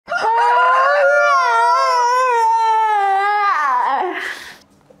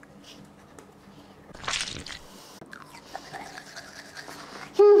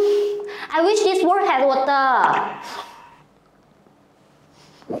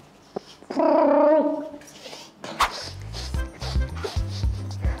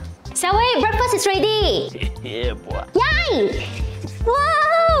is ready. Yeah, boy. Yay!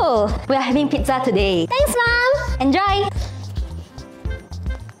 Wow! We are having pizza today. Thanks, Mom. Enjoy.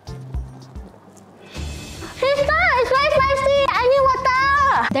 Sister, it's very spicy. I need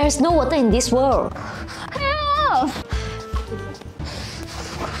water. There's no water in this world. Help!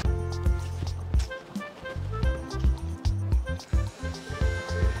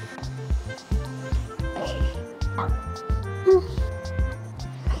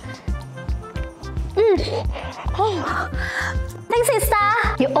 Oh. Thanks, sister.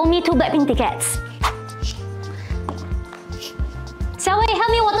 You owe me 2 Blackpink tickets. Xiaowei,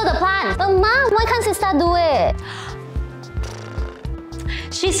 help me water the plant. Mom, why can't sister do it?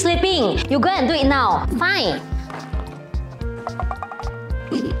 She's sleeping. You go and do it now. Fine.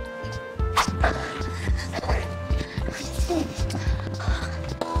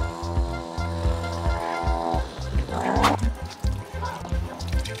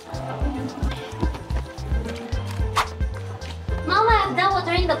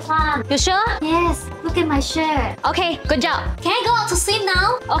 The plant. You sure? Yes, look at my shirt. Okay, good job. Can I go out to sleep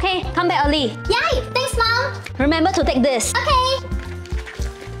now? Okay, come back early. Yay! Thanks, Mom. Remember to take this. Okay.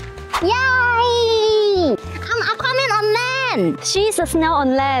 Yay! I'm Aquaman on land. She's a snail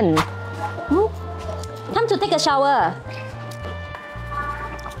on land. Time to take a shower.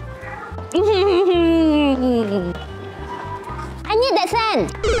 I need that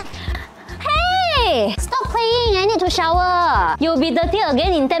sand. Hey! Stop playing, I need to shower. You'll be dirty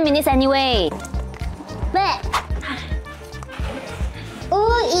again in 10 minutes anyway. Bleh.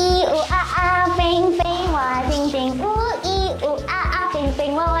 Ooh ee ooh ah ah, bing bing wah ding ding. Ooh ee ooh ah ah, bing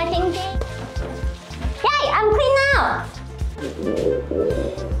bing wah ding ding. Yay! I'm clean now.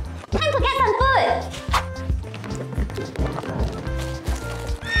 Time to get some food.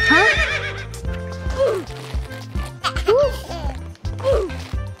 Huh?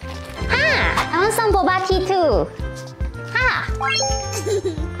 I want some boba tea too. Ha!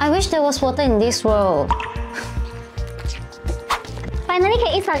 I wish there was water in this world. Finally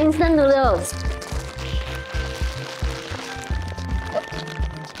can eat some instant noodles.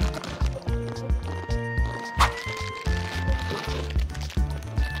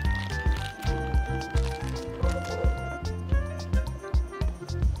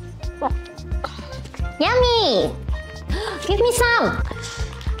 Yummy! Give me some!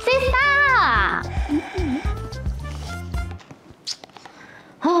 Sister!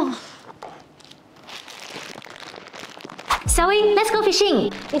 Oh. Xiaowei, let's go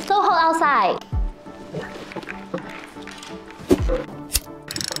fishing. It's so hot outside.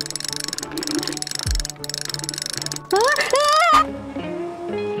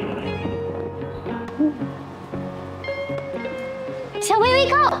 Xiaowei,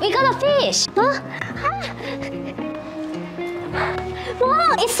 wake up! We got a fish! Huh?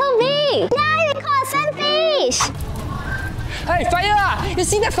 Wow, it's so big! Yeah, we caught a sunfish! Hey, fire! You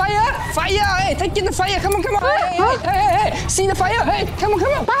see the fire? Fire! Hey, take in the fire! Come on, come on! Hey! See the fire? Hey, come on,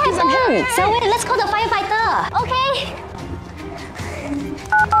 come on! What happened? So wait, let's call the firefighter. Okay.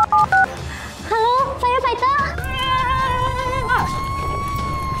 Hello, firefighter.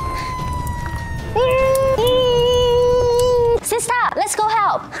 Sister, let's go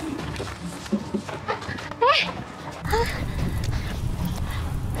help.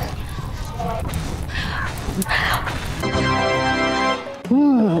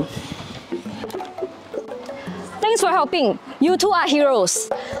 Thanks for helping. You two are heroes.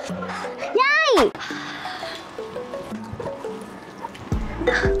 Yay!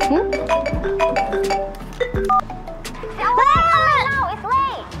 It's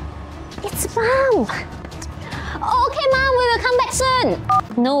late. It's Mom. Okay, Mom, we will come back soon.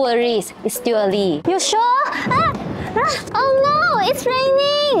 No worries, it's still early. You sure? Oh no, it's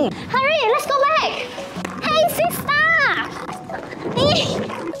raining. Hurry, let's go back. Hey, sister.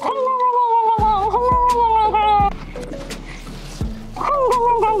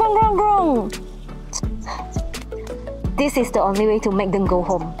 This is the only way to make them go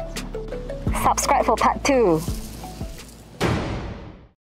home. Subscribe for part 2.